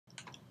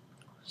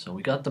So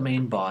we got the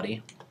main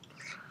body.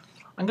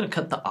 I'm going to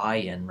cut the eye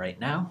in right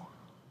now.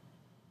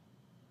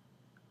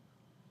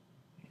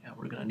 Yeah,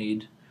 we're going to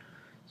need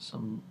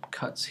some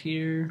cuts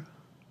here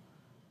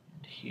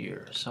and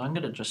here. So I'm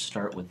going to just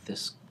start with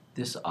this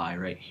eye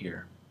right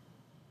here.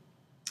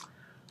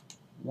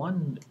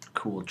 One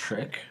cool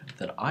trick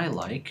that I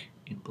like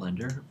in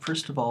Blender,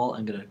 first of all,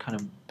 I'm going to kind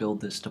of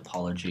build this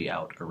topology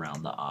out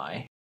around the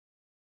eye.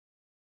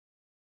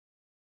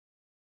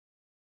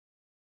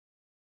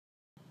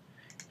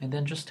 And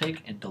then just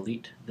take and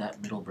delete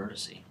that middle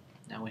vertice.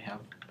 Now we have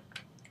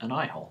an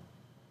eye hole.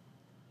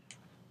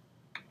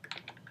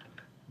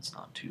 It's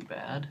not too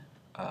bad,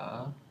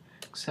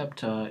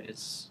 except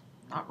it's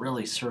not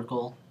really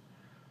circle.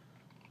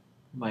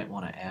 You might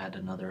want to add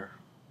another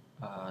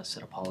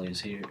set of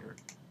polys here,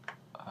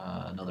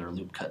 another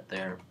loop cut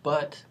there,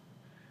 but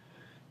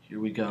here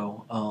we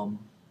go.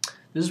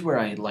 This is where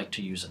I like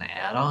to use an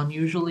add-on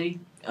usually.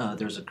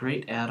 There's a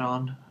great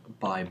add-on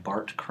by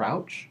Bart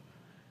Crouch.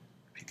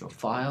 If you go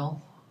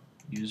File,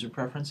 User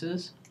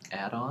Preferences,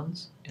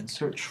 Add-ons, and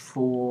search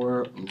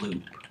for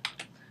Loop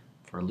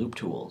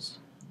Tools.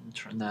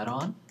 Turn that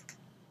on.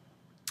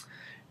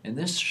 And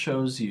this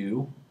shows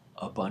you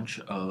a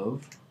bunch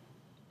of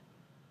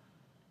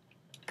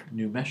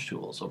new mesh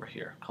tools over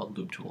here called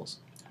Loop Tools.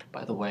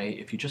 By the way,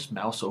 if you just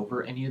mouse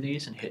over any of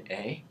these and hit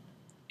A,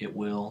 it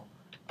will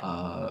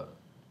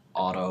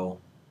auto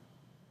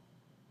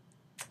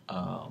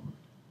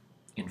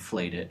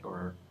inflate it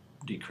or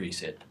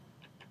decrease it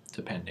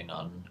depending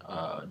on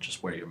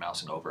just where you're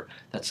mousing over.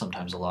 That's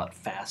sometimes a lot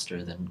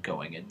faster than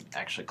going and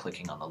actually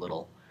clicking on the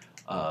little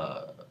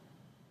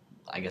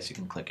I guess you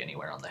can click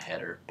anywhere on the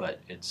header, but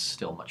it's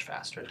still much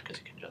faster because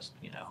you can just,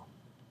 you know,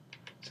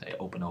 say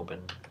open,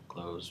 open,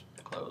 close,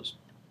 close.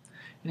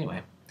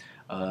 Anyway,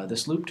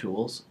 this loop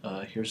tools,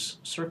 here's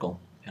circle,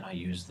 and I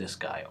use this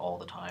guy all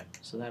the time,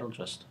 so that'll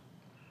just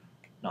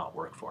not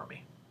work for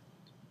me,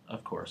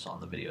 of course, on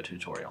the video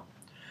tutorial.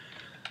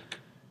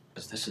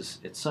 Because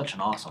it's such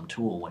an awesome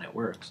tool when it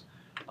works.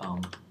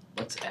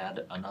 Let's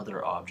add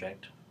another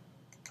object,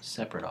 a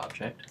separate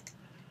object.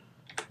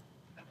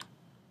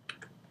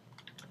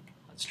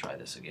 Let's try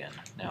this again,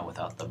 now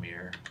without the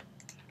mirror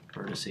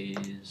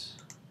vertices.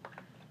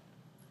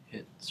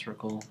 Hit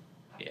circle.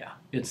 Yeah,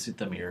 it's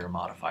the mirror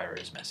modifier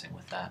is messing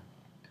with that.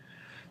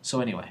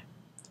 So anyway,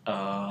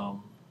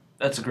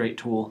 that's a great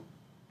tool.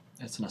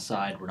 It's an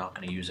aside, we're not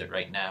going to use it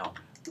right now,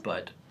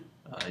 but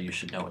you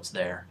should know it's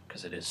there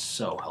because it is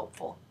so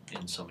helpful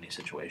in so many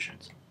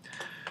situations.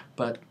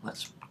 But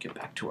let's get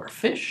back to our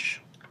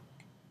fish.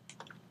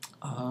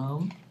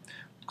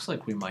 Looks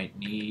like we might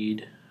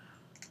need,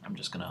 I'm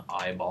just going to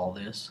eyeball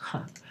this.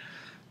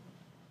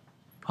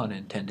 Pun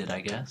intended,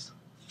 I guess.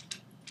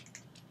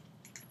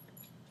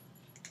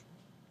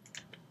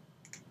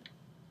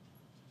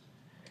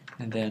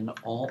 And then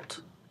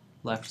Alt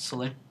left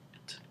select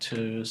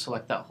to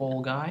select that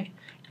whole guy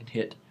and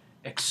hit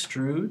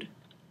extrude,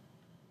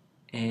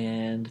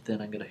 and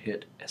then I'm going to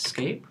hit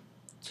escape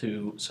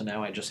so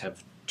now I just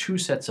have two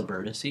sets of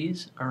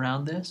vertices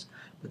around this,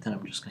 but then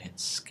I'm just going to hit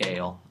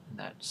scale and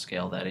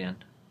scale that in,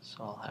 so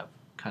I'll have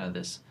kind of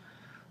this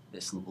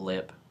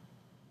lip,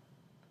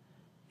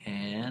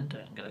 and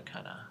I'm going to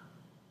kind of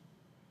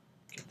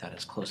get that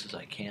as close as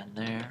I can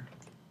there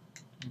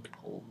and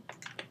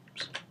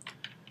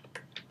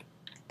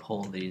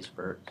pull these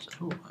verts.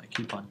 Ooh, I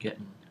keep on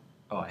getting,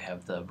 oh, I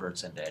have the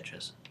verts and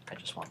edges. I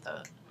just want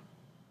the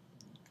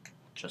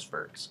just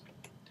verts.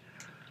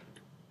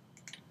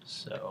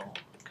 So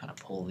kind of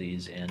pull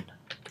these in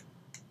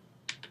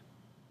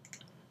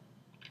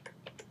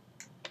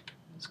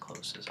as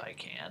close as I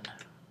can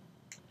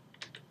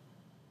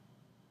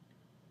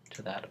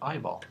to that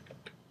eyeball.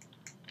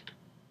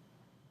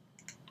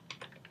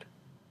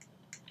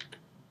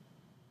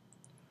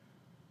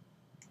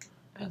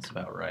 That's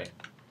about right.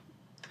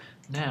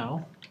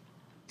 Now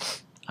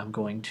I'm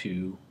going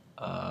to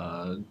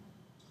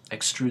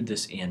extrude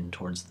this in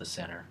towards the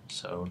center.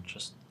 So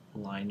just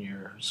line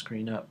your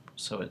screen up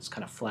so it's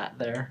kind of flat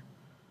there,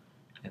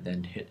 and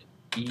then hit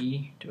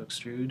E to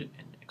extrude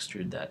and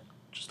extrude that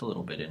just a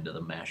little bit into the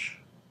mesh.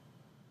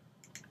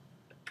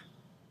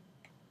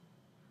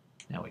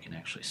 Now we can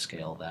actually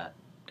scale that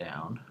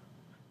down.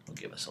 It'll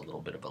give us a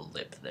little bit of a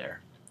lip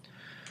there.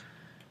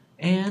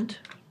 And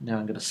now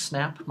I'm going to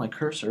snap my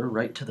cursor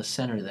right to the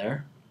center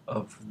there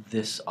of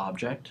this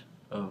object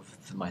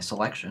of my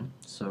selection.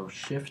 So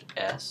Shift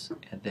S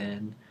and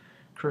then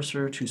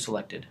cursor to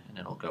selected, and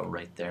it'll go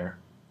right there.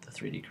 The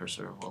 3D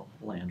cursor will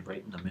land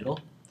right in the middle.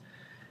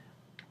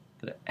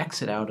 I'm going to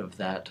exit out of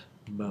that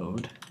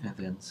mode and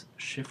then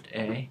Shift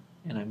A,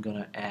 and I'm going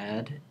to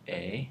add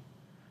a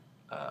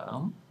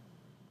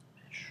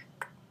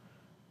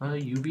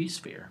UV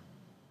sphere.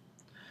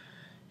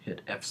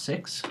 Hit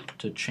F6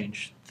 to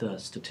change the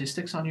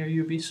statistics on your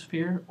UV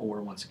sphere,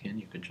 or once again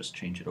you could just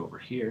change it over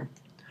here.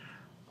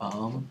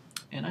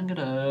 And I'm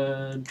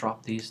gonna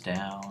drop these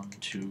down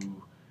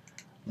to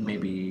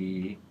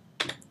maybe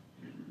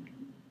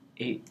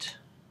 8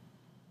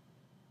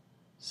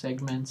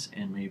 segments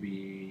and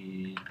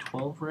maybe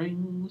 12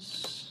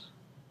 rings.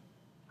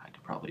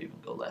 probably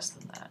even go less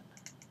than that.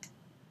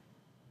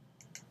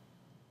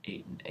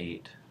 8 and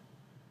 8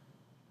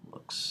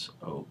 looks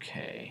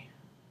okay.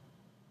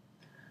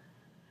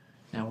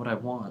 Now what I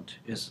want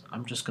is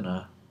I'm just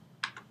gonna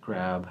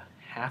grab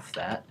half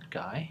that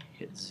guy,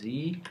 hit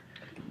Z,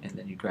 and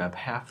then you grab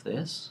half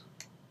this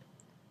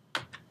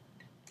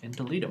and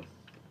delete them.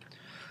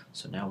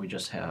 So now we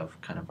just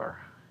have kind of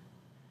our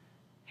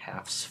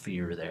half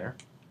sphere there.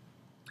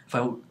 If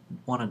I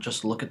want to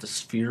just look at the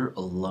sphere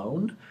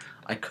alone,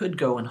 I could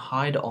go and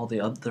hide all the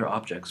other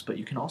objects, but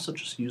you can also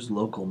just use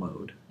local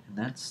mode, and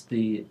that's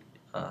the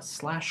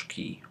slash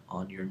key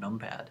on your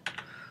numpad.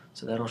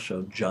 So that'll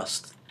show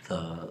just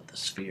the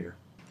sphere.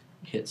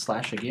 Hit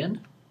slash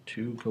again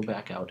to go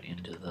back out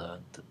into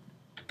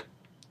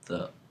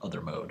the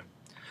other mode.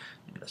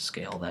 I'm going to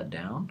scale that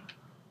down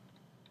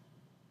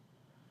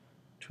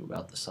to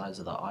about the size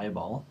of the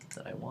eyeball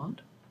that I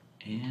want,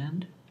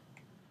 and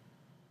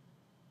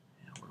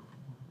yeah,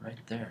 we're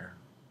right there.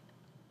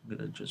 I'm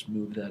going to just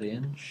move that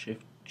in,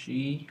 Shift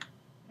G,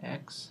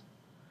 X,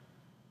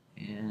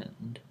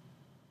 and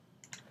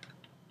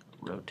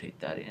rotate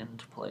that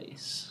into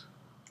place.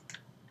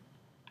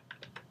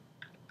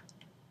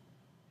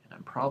 And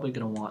I'm probably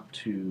going to want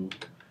to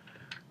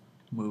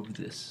move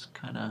this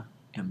kind of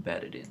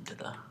embedded into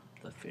the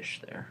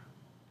fish there.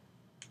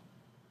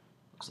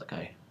 Looks like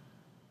I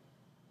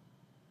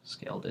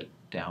scaled it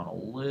down a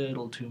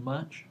little too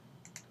much.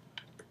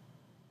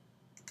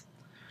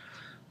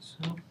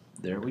 So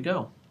there we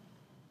go.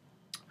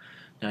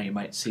 Now you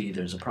might see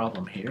there's a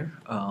problem here.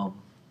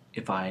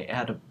 If I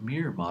add a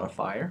mirror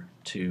modifier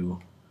to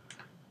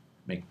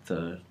make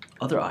the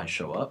other eye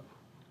show up,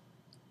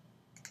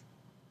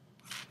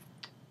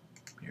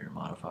 mirror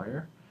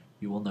modifier,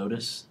 you will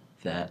notice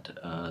that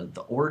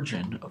the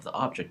origin of the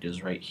object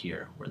is right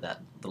here, where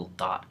that little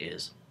dot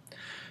is.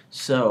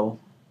 So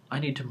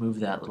I need to move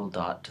that little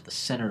dot to the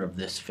center of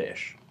this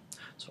fish.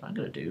 So what I'm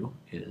going to do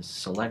is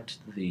select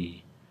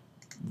the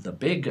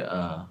big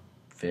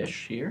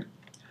fish here,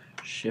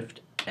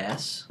 Shift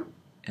S,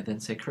 and then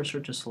say cursor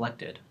to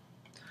selected.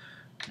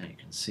 Now you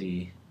can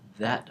see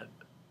that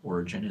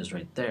origin is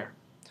right there.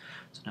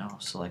 So now I'll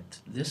select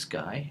this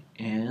guy,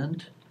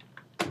 and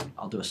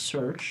I'll do a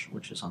search,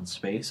 which is on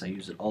space. I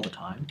use it all the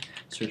time.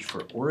 Search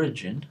for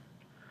origin,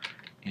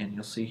 and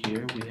you'll see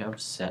here we have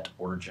set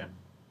origin.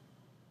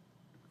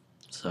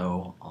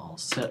 So I'll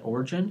set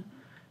origin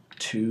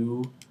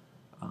to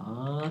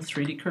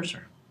 3D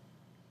cursor,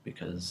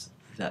 because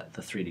the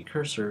 3D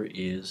cursor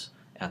is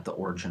at the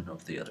origin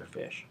of the other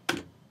fish.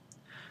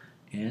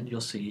 And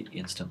you'll see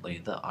instantly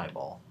the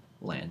eyeball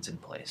lands in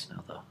place.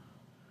 Now the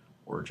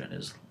origin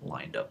is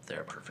lined up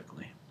there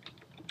perfectly.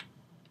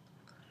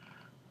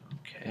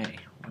 Okay,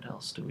 what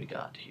else do we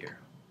got here?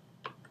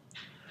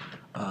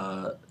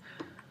 The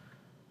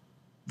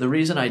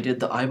reason I did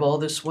the eyeball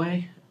this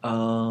way,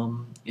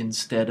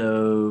 instead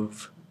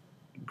of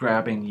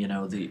grabbing,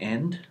 the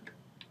end,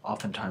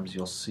 oftentimes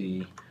you'll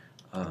see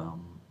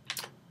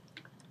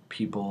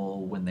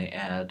people, when they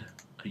add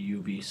a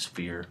UV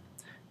sphere,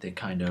 they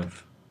kind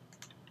of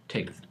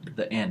take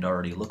the end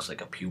already looks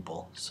like a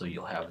pupil, so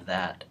you'll have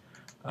that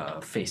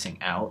facing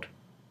out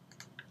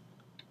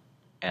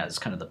as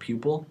kind of the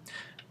pupil,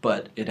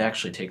 but it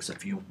actually takes a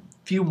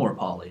few more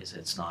polys.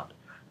 It's not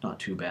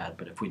too bad,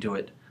 but if we do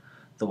it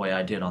the way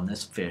I did on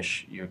this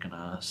fish, you're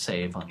gonna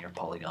save on your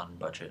polygon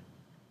budget.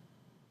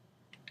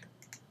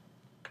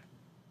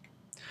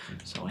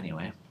 So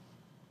anyway,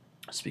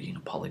 speaking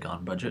of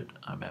polygon budget,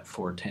 I'm at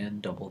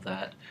 410, double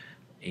that,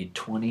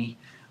 820.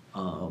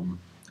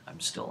 I'm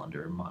still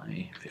under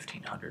my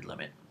 1500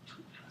 limit,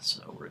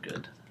 so we're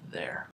good there.